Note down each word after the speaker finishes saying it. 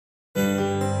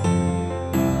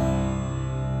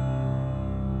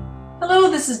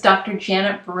this is Dr.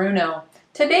 Janet Bruno.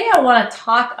 Today I want to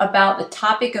talk about the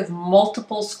topic of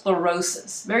multiple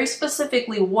sclerosis, very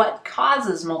specifically what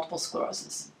causes multiple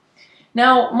sclerosis.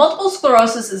 Now, multiple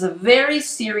sclerosis is a very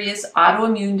serious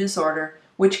autoimmune disorder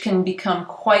which can become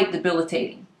quite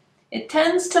debilitating. It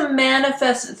tends to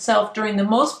manifest itself during the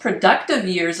most productive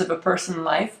years of a person's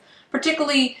life,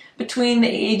 particularly between the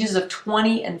ages of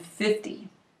 20 and 50.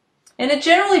 And it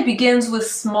generally begins with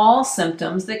small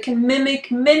symptoms that can mimic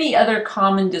many other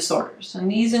common disorders. And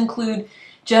these include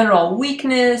general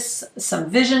weakness, some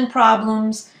vision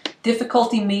problems,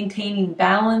 difficulty maintaining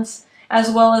balance,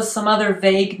 as well as some other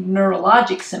vague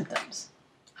neurologic symptoms.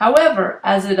 However,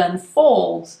 as it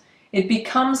unfolds, it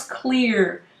becomes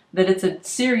clear that it's a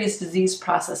serious disease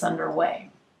process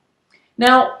underway.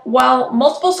 Now, while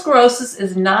multiple sclerosis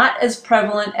is not as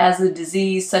prevalent as a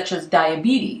disease such as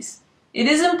diabetes, it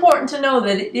is important to know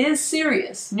that it is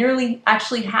serious.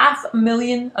 Actually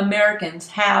 500,000 Americans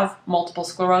have multiple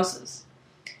sclerosis.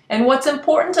 And what's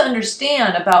important to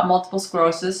understand about multiple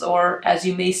sclerosis, or as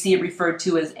you may see it referred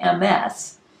to as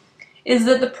MS, is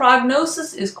that the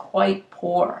prognosis is quite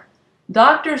poor.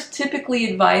 Doctors typically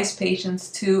advise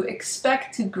patients to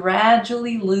expect to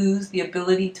gradually lose the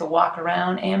ability to walk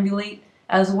around, ambulate,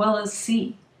 as well as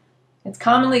see. It's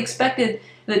commonly expected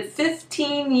that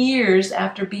 15 years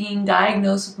after being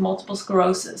diagnosed with multiple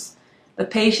sclerosis, the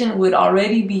patient would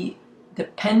already be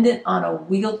dependent on a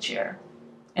wheelchair.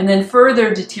 And then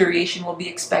further deterioration will be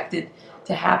expected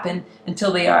to happen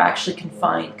until they are actually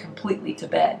confined completely to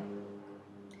bed.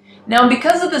 Now,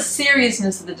 because of the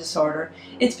seriousness of the disorder,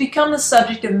 it's become the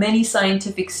subject of many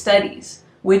scientific studies,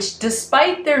 which,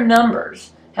 despite their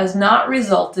numbers, has not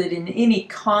resulted in any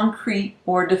concrete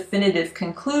or definitive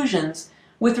conclusions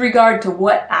with regard to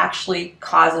what actually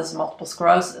causes multiple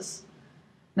sclerosis.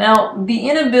 Now, the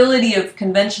inability of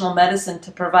conventional medicine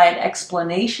to provide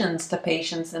explanations to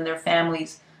patients and their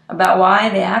families about why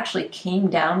they actually came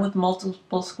down with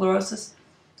multiple sclerosis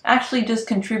actually just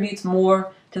contributes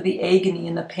more to the agony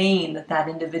and the pain that that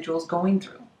individual is going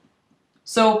through.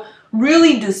 So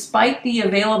really, despite the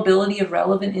availability of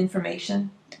relevant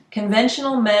information,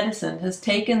 conventional medicine has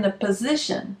taken the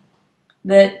position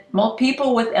that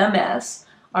people with MS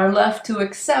are left to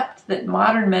accept that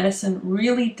modern medicine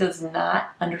really does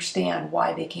not understand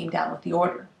why they came down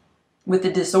with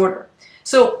the disorder.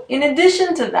 So in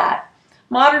addition to that,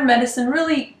 modern medicine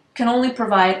really can only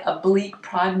provide a bleak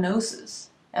prognosis.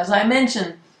 As I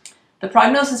mentioned, the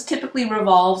prognosis typically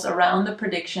revolves around the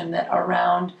prediction that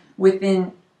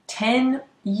within 10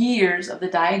 years of the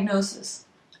diagnosis,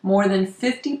 more than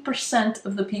 50%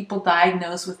 of the people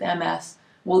diagnosed with MS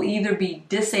will either be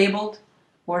disabled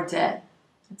or dead.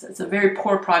 It's a very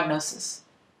poor prognosis.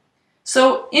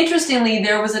 So interestingly,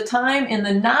 there was a time in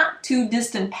the not too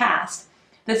distant past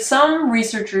that some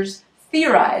researchers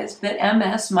theorized that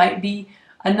MS might be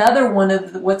another one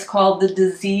of what's called the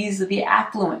disease of the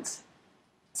affluence,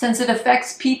 since it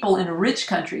affects people in rich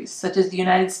countries such as the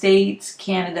United States,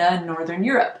 Canada, and Northern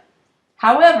Europe.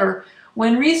 However,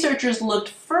 when researchers looked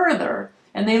further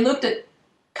and they looked at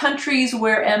countries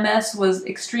where MS was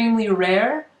extremely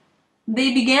rare,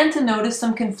 they began to notice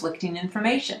some conflicting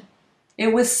information. It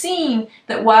was seen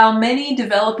that while many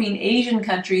developing Asian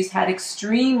countries had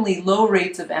extremely low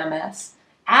rates of MS,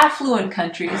 affluent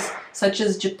countries such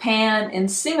as Japan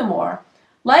and Singapore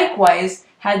likewise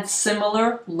had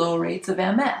similar low rates of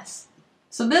MS.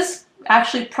 So this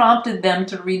actually prompted them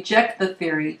to reject the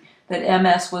theory that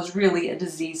MS was really a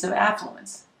disease of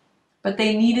affluence. But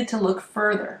they needed to look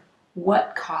further.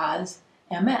 What caused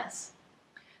MS?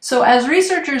 So as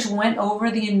researchers went over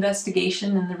the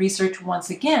investigation and the research once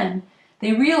again,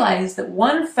 they realized that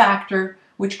one factor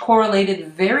which correlated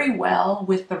very well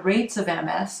with the rates of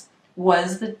MS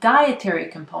was the dietary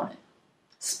component.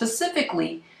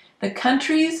 Specifically, the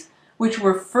countries which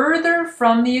were further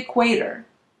from the equator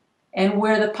and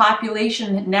where the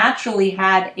population naturally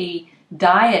had a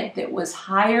diet that was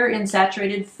higher in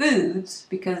saturated foods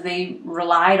because they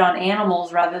relied on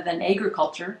animals rather than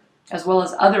agriculture, as well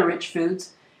as other rich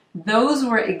foods, those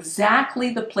were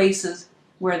exactly the places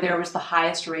where there was the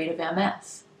highest rate of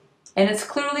MS. And it's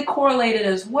clearly correlated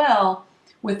as well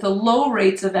with the low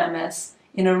rates of MS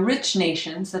in a rich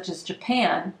nation such as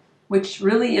Japan, which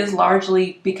really is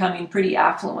largely becoming pretty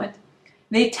affluent.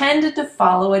 They tended to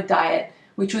follow a diet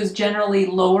which was generally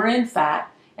lower in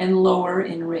fat and lower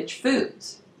in rich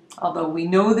foods. Although we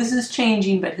know this is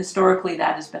changing, but historically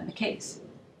that has been the case.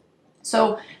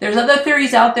 So there's other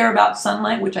theories out there about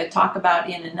sunlight, which I talk about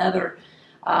in another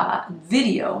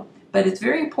video, but it's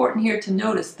very important here to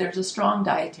notice there's a strong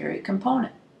dietary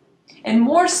component. And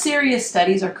more serious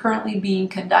studies are currently being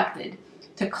conducted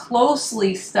to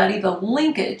closely study the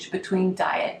linkage between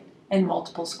diet and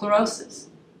multiple sclerosis.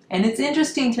 And it's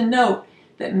interesting to note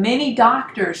that many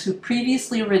doctors who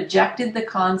previously rejected the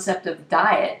concept of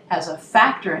diet as a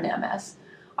factor in MS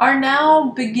are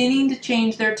now beginning to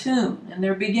change their tune, and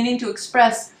they're beginning to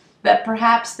express that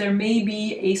perhaps there may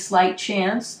be a slight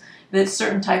chance that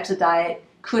certain types of diet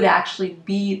could actually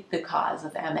be the cause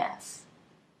of MS.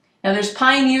 Now, there's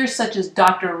pioneers such as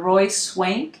Dr. Roy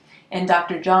Swank and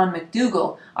Dr. John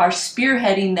McDougall are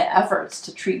spearheading the efforts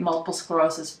to treat multiple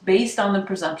sclerosis based on the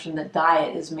presumption that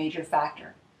diet is a major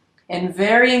factor. And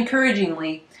very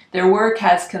encouragingly, their work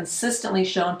has consistently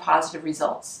shown positive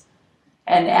results.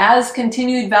 And as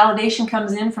continued validation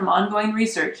comes in from ongoing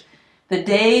research, the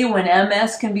day when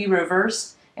MS can be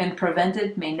reversed and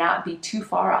prevented may not be too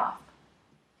far off.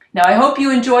 Now, I hope you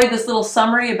enjoyed this little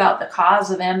summary about the cause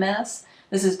of MS.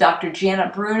 This is Dr.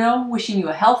 Janet Bruno wishing you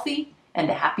a healthy and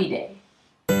a happy day.